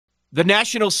The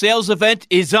national sales event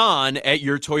is on at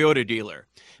your Toyota dealer,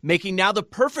 making now the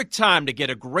perfect time to get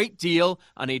a great deal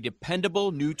on a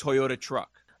dependable new Toyota truck.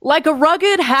 Like a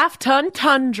rugged half-ton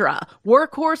Tundra,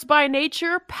 workhorse by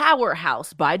nature,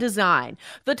 powerhouse by design.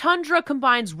 The Tundra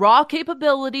combines raw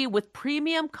capability with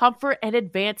premium comfort and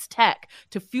advanced tech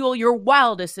to fuel your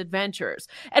wildest adventures.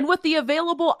 And with the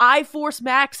available iForce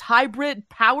Max hybrid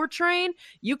powertrain,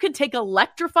 you can take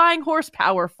electrifying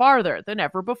horsepower farther than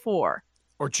ever before.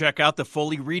 Or check out the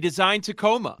fully redesigned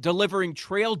Tacoma, delivering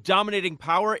trail-dominating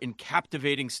power in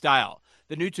captivating style.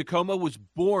 The new Tacoma was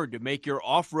born to make your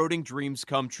off-roading dreams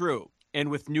come true.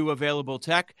 And with new available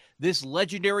tech, this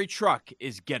legendary truck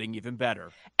is getting even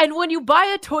better. And when you buy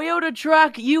a Toyota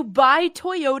truck, you buy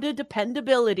Toyota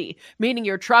dependability, meaning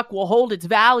your truck will hold its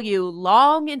value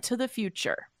long into the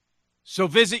future. So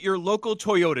visit your local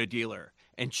Toyota dealer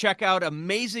and check out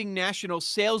amazing national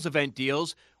sales event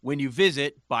deals when you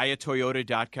visit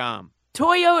buyatoyota.com.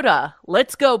 Toyota,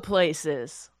 let's go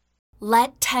places.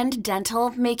 Let Tend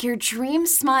Dental make your dream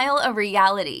smile a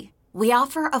reality. We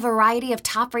offer a variety of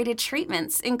top-rated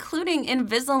treatments, including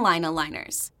Invisalign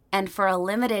aligners. And for a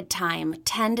limited time,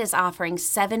 Tend is offering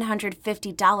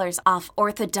 $750 off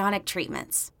orthodontic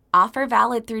treatments. Offer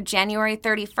valid through January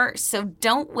 31st, so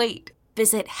don't wait.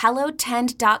 Visit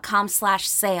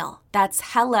hellotend.com/sale. That's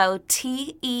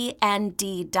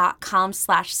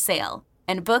hellotend.com/sale.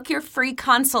 And book your free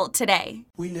consult today.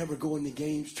 We never go into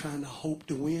games trying to hope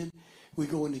to win. We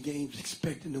go into games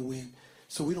expecting to win.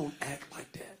 So we don't act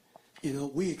like that. You know,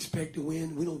 we expect to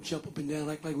win. We don't jump up and down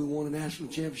like we won a national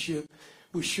championship.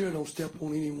 We sure don't step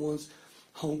on anyone's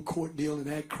home court deal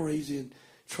and act crazy and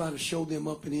try to show them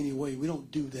up in any way. We don't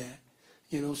do that.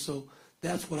 You know, so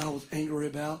that's what I was angry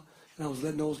about. And I was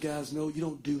letting those guys know, you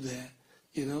don't do that.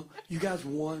 You know, you guys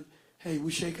won. Hey,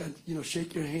 we shake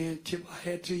your hand, tip our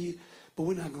hat to you, but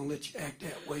we're not going to let you act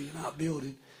that way in our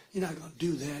building. You're not going to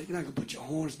do that. You're not going to put your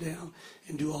horns down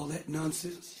and do all that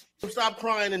nonsense. Stop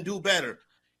crying and do better.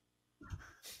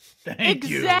 Thank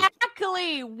you.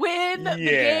 Exactly. Win the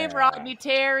game, Rodney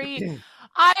Terry.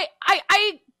 I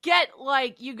get,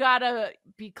 like, you gotta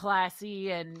be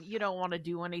classy and you don't want to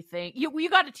do anything. You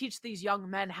got to teach these young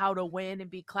men how to win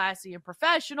and be classy and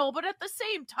professional, but at the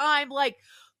same time, like,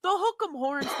 the hook 'em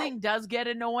horns thing does get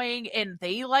annoying and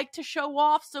they like to show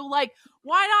off. So, like,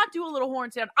 why not do a little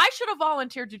horn sound? I should have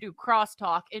volunteered to do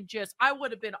crosstalk and I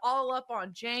would have been all up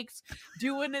on Jenks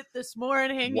doing it this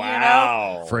morning. Wow. You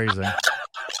know? Phrasing.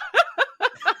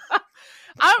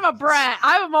 I'm a brat.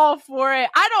 I'm all for it.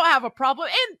 I don't have a problem.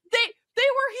 And they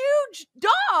were huge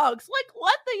dogs. Like,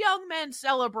 let the young men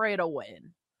celebrate a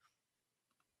win.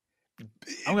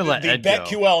 I'm going to let Ed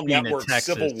BetQL go. Network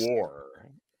Civil War.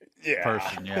 Yeah.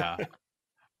 Person, yeah.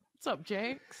 What's up,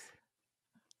 Jenks?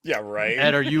 Yeah, right.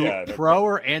 Ed, are you pro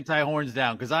or anti horns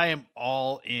down? Because I am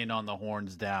all in on the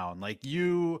horns down. Like,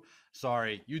 you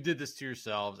did this to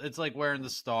yourselves. It's like wearing the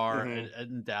star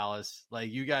in Dallas. Like,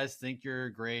 you guys think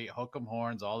you're great, hook 'em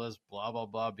horns, all this blah, blah,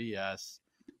 blah BS.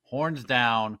 Horns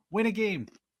down, win a game.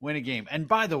 And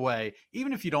by the way,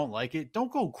 even if you don't like it,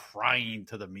 don't go crying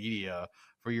to the media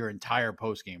for your entire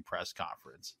post-game press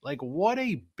conference. Like, what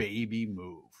a baby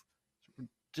move.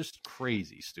 Just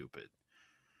crazy stupid.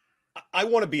 I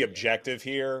want to be objective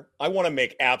here. I want to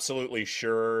make absolutely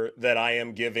sure that I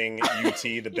am giving UT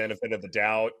the benefit of the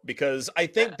doubt because I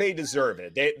think they deserve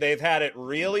it. They've had it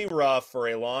really rough for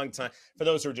a long time. For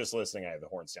those who are just listening, I have the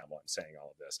horns down while I'm saying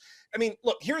all of this. I mean,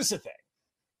 look, here's the thing.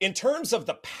 In terms of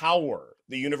the power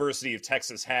the University of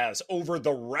Texas has over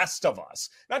the rest of us,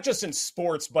 not just in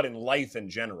sports, but in life in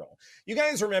general. You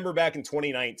guys remember back in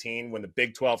 2019 when the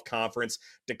Big 12 Conference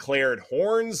declared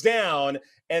horns down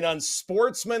an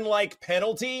unsportsmanlike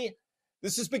penalty?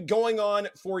 This has been going on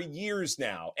for years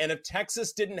now. And if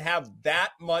Texas didn't have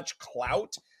that much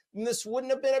clout, then this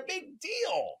wouldn't have been a big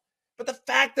deal. But the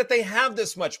fact that they have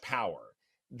this much power,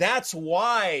 that's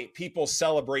why people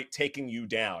celebrate taking you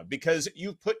down, because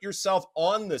you've put yourself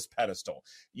on this pedestal.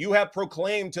 You have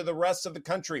proclaimed to the rest of the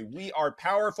country, we are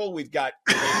powerful. We've got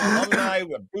alumni,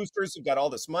 we have boosters, we've got all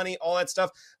this money, all that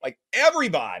stuff. Like,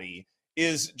 everybody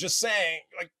is just saying,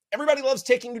 like, everybody loves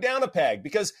taking you down a peg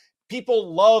because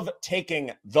people love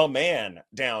taking the man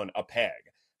down a peg.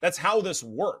 That's how this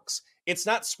works. It's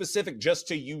not specific just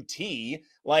to UT.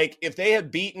 Like, if they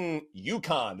had beaten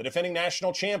UConn, the defending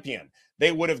national champion,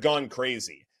 they would have gone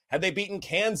crazy. Had they beaten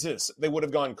Kansas, they would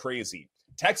have gone crazy.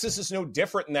 Texas is no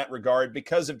different in that regard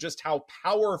because of just how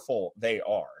powerful they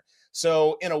are.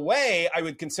 So in a way, I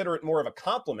would consider it more of a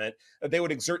compliment that they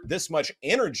would exert this much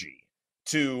energy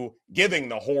to giving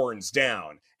the horns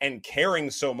down and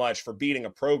caring so much for beating a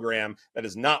program that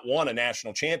has not won a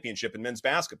national championship in men's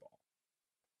basketball.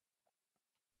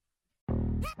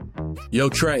 Yo,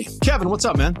 Trey. Kevin, what's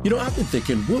up, man? You know, I've been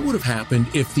thinking, what would have happened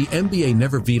if the NBA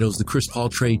never vetoes the Chris Paul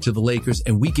trade to the Lakers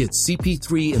and we get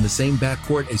CP3 in the same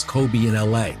backcourt as Kobe in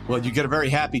LA? Well, you get a very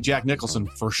happy Jack Nicholson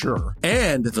for sure.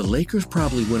 And the Lakers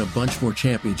probably win a bunch more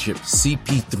championships.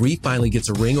 CP3 finally gets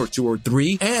a ring or 2 or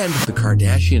 3, and the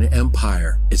Kardashian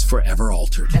empire is forever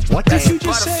altered. What did you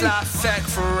just say?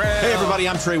 Hey, everybody,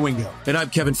 I'm Trey Wingo. And I'm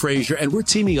Kevin Frazier, and we're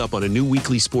teaming up on a new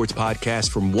weekly sports podcast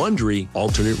from Wondery,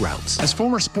 Alternate Routes. As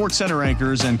former SportsCenter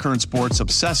anchors and current sports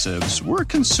obsessives, we're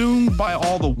consumed by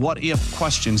all the what-if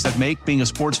questions that make being a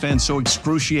sports fan so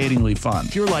excruciatingly fun.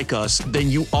 If you're like us, then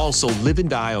you also live and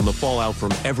die on the fallout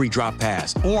from every drop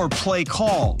pass. Or play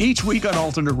call. Each week on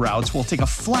Alternate Routes, we'll take a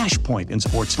flashpoint in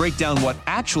sports, break down what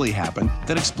actually happened,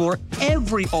 then explore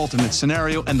every alternate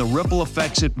scenario and the ripple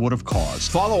effects it would have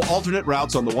caused. Follow Alternate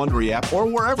Routes on the Wondery app or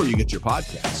wherever you get your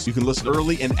podcasts. You can listen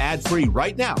early and ad-free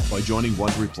right now by joining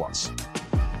Wondery Plus.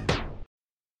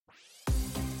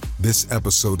 This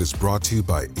episode is brought to you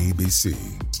by ABC.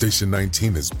 Station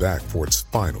 19 is back for its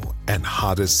final and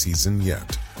hottest season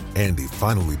yet. Andy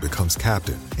finally becomes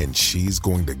captain, and she's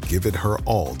going to give it her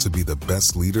all to be the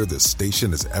best leader the station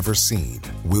has ever seen.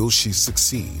 Will she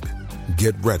succeed?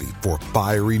 Get ready for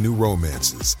fiery new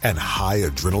romances and high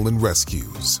adrenaline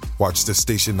rescues. Watch the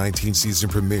Station 19 season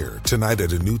premiere tonight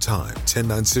at a new time,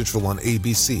 10/9 Central on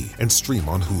ABC, and stream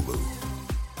on Hulu.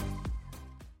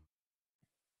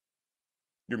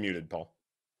 You're muted, Paul.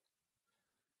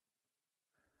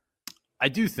 I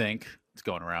do think it's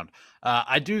going around.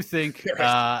 I do think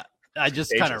I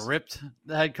just kind of ripped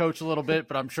the head coach a little bit,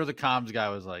 but I'm sure the comms guy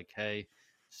was like, hey,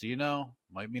 so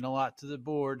might mean a lot to the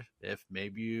board if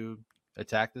maybe you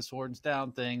attack this horns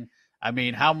down thing. I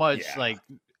mean, how much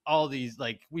all these,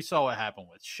 we saw what happened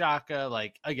with Shaka.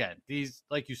 Again, these,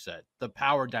 like you said, the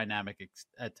power dynamic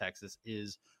at Texas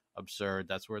is absurd.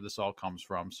 That's where this all comes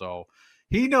from. So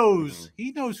he knows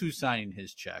who's signing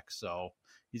his check. So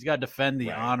he's got to defend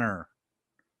the honor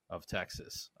of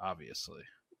Texas, obviously.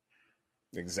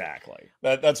 Exactly.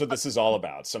 That's what this is all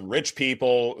about. Some rich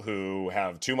people who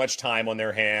have too much time on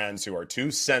their hands, who are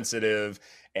too sensitive,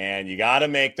 and you got to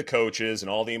make the coaches and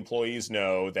all the employees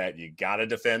know that you got to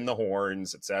defend the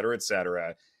horns, et cetera, et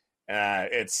cetera.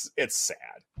 It's sad.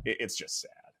 It's just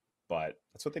sad, but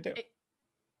that's what they do.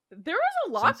 There was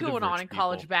a lot going on in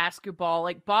college basketball.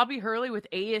 Like Bobby Hurley with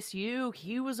ASU,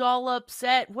 he was all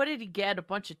upset. What did he get? A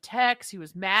bunch of texts. He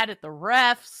was mad at the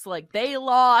refs. They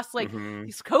lost.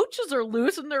 These coaches are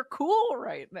losing their cool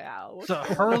right now. So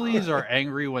Hurleys are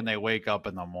angry when they wake up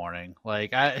in the morning.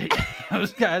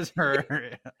 Those guys are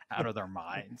out of their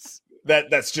minds.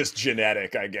 That's just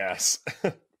genetic, I guess.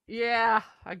 Yeah,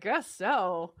 I guess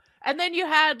so. And then you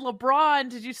had LeBron.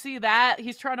 Did you see that?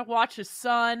 He's trying to watch his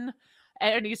son.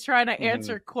 And he's trying to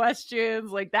answer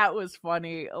questions. That was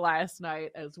funny last night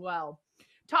as well.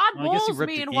 Todd Bowles,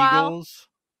 meanwhile.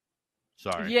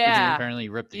 Sorry. Yeah. Apparently he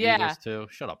ripped the Eagles too.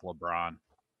 Shut up, LeBron.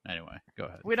 Anyway, go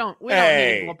ahead. We don't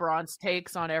need LeBron's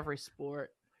takes on every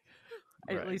sport.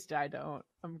 Right. At least I don't.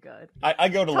 I'm good. I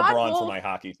go to Todd Bowles for my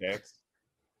hockey takes.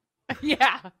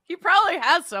 Yeah. He probably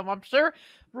has some. I'm sure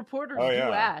reporters do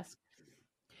ask.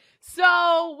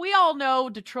 So we all know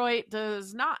Detroit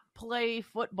does not play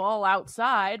football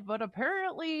outside, but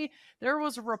apparently there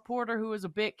was a reporter who was a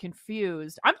bit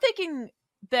confused. I'm thinking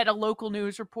that a local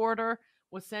news reporter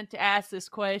was sent to ask this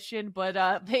question, but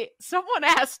someone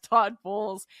asked Todd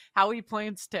Bowles how he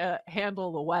plans to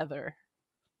handle the weather.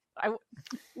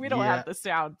 We don't have the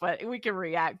sound, but we can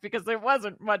react because there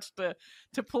wasn't much to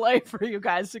play for you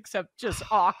guys except just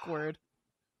awkward.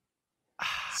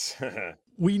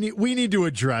 We need to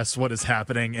address what is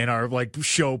happening in our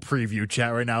show preview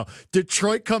chat right now.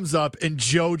 Detroit comes up and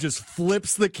Joe just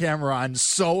flips the camera on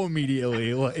so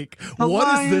immediately. What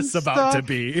is this about to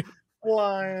be?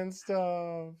 Lion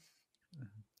stuff.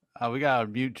 We gotta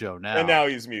mute Joe now. And now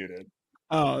he's muted.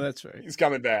 Oh, that's right. He's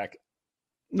coming back.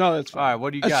 No, that's fine. All right,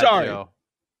 what do you got, sorry. Joe?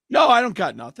 No, I don't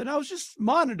got nothing. I was just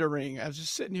monitoring. I was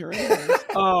just sitting here. It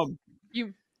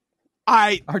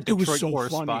was so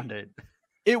funny.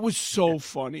 It was so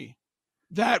funny.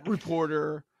 That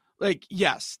reporter,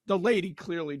 yes, the lady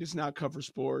clearly does not cover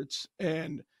sports,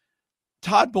 and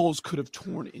Todd Bowles could have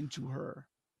torn into her.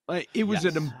 It was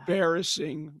an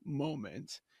embarrassing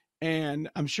moment,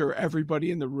 and I'm sure everybody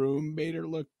in the room made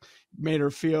her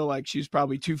feel like she's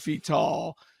probably 2 feet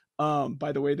tall,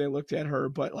 by the way they looked at her.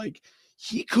 But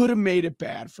he could have made it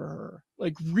bad for her,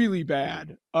 really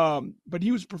bad. But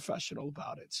he was professional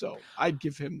about it, so I'd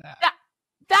give him that.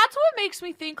 That's what makes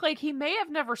me think he may have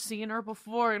never seen her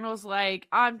before and was like,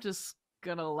 I'm just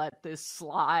gonna let this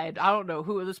slide. I don't know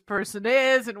who this person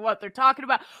is and what they're talking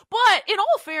about. But in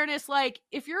all fairness, like,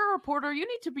 if you're a reporter, you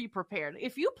need to be prepared.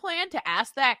 If you plan to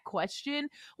ask that question,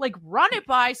 like, run it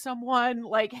by someone.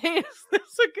 Like, hey, is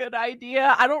this a good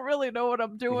idea? I don't really know what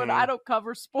I'm doing. I don't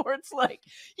cover sports. Like,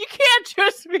 you can't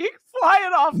just be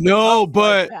flying off. No,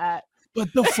 but like that.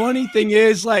 But the funny thing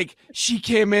is, like, she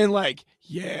came in like,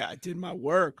 yeah, I did my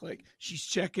work. Like, she's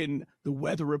checking the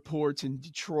weather reports in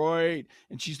Detroit,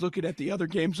 and she's looking at the other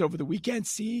games over the weekend.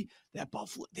 See, that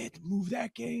Buffalo, they had to move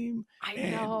that game. I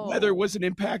and know. Weather wasn't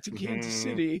impacting Kansas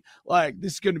City. Like,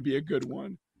 this is going to be a good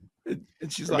one. And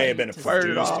she's There like, may have been a fired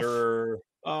it off. producer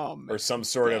or some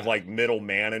sort of like middle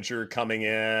manager coming in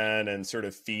and sort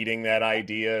of feeding that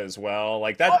idea as well.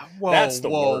 Like that. That's the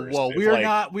worst. Whoa!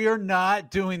 It's We are not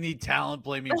doing the talent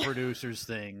blaming producers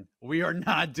thing. We are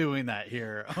not doing that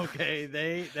here. Okay,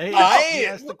 they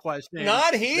asked the question.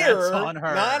 Not here. That's on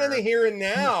her. Not in the here and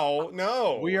now.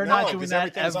 No, we are not doing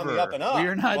that ever. ever. On the up and up, we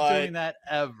are not doing that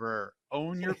ever.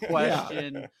 Own your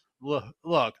question.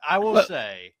 Look. I will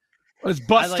say. Let's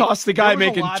bus toss the guy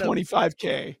making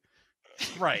 $25K.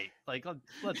 Right. Like,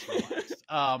 let's relax.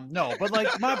 No, but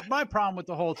like my problem with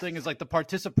the whole thing is like the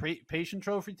participation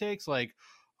trophy takes, like,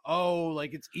 oh,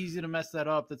 like it's easy to mess that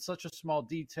up. That's such a small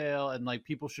detail, and like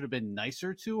people should have been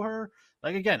nicer to her.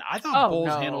 Like, again, I thought Bowles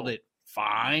handled it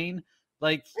fine.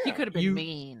 Like, he could have been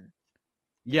mean.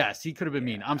 Yes, he could have been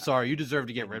mean. I'm sorry, you deserve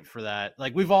to get ripped for that.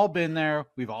 Like, we've all been there.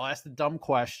 We've all asked a dumb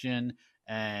question,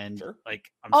 and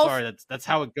like, I'm sorry, that's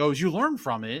how it goes. You learn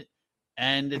from it.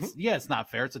 And it's it's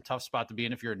not fair. It's a tough spot to be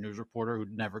in if you're a news reporter who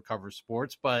never covers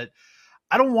sports. But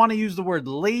I don't want to use the word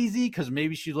lazy because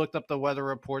maybe she looked up the weather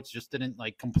reports, just didn't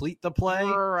like complete the play.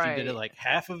 Right. She did it like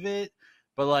half of it.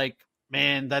 But like,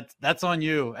 man, that's on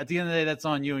you. At the end of the day, that's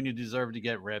on you, and you deserve to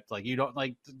get ripped. Like, you don't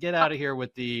like get out of here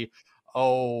with the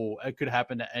it could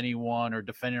happen to anyone or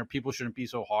defending her. People shouldn't be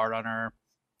so hard on her.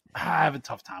 I have a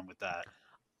tough time with that.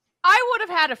 I would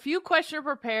have had a few questions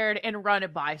prepared and run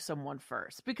it by someone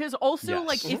first, because also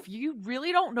like if you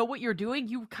really don't know what you're doing,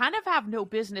 you kind of have no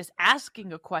business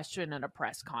asking a question in a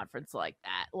press conference like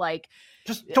that. Like,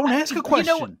 just don't ask a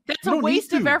question. You know, that's a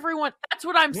waste of everyone. That's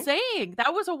what I'm saying.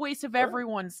 That was a waste of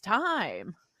everyone's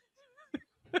time.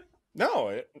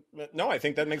 No, I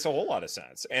think that makes a whole lot of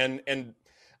sense. And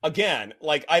again,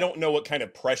 like, I don't know what kind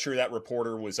of pressure that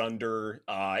reporter was under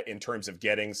in terms of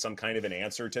getting some kind of an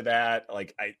answer to that.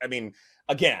 Like, I mean,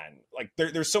 again, like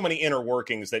there's so many inner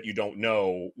workings that you don't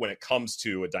know when it comes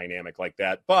to a dynamic like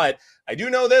that. But I do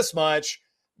know this much.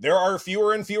 There are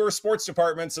fewer and fewer sports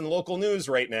departments in local news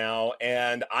right now.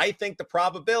 And I think the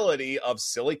probability of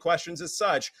silly questions as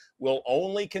such will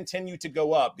only continue to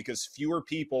go up because fewer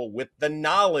people with the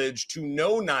knowledge to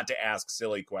know not to ask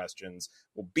silly questions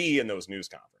will be in those news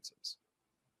conferences.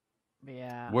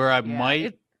 Yeah. Where I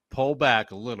might pull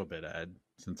back a little bit, Ed,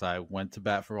 since I went to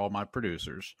bat for all my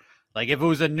producers. Like, if it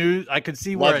was a news, I could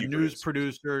see where a news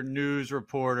producer, news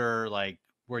reporter, like,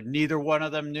 where neither one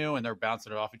of them knew and they're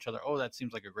bouncing it off each other. Oh, that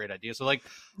seems like a great idea. So like,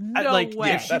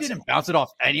 if she didn't bounce it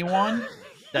off anyone,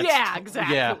 exactly.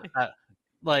 Yeah.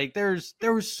 Like there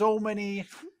was so many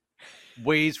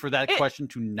ways for that question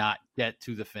to not get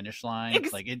to the finish line.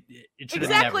 Like it should have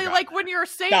exactly never like when you're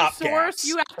saying source,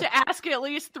 you have to ask at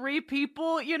least 3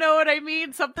 people. You know what I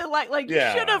mean? Something like you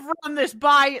should have run this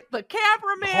by the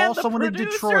cameraman, the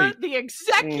producer, the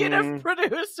executive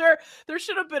producer. There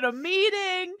should have been a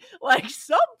meeting, like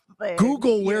something.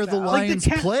 Google where the Lions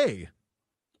play.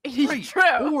 Right.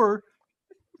 True. Or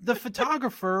the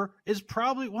photographer is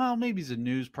probably, well, maybe he's a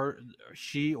news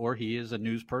she or he is a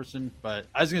news person. But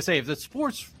I was going to say, if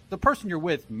the person you're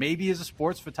with maybe is a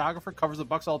sports photographer, covers the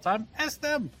Bucs all the time, ask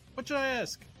them. What should I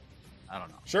ask? I don't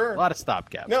know. Sure. A lot of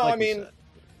stopgaps. No, like I mean,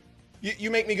 you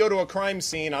make me go to a crime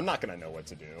scene. I'm not going to know what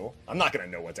to do. I'm not going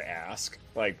to know what to ask.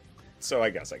 Like, so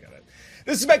I guess I got it.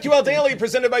 This is BetQL Daily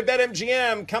presented by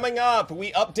BetMGM. Coming up,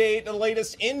 we update the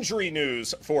latest injury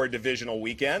news for divisional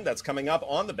weekend. That's coming up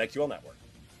on the BetQL Network.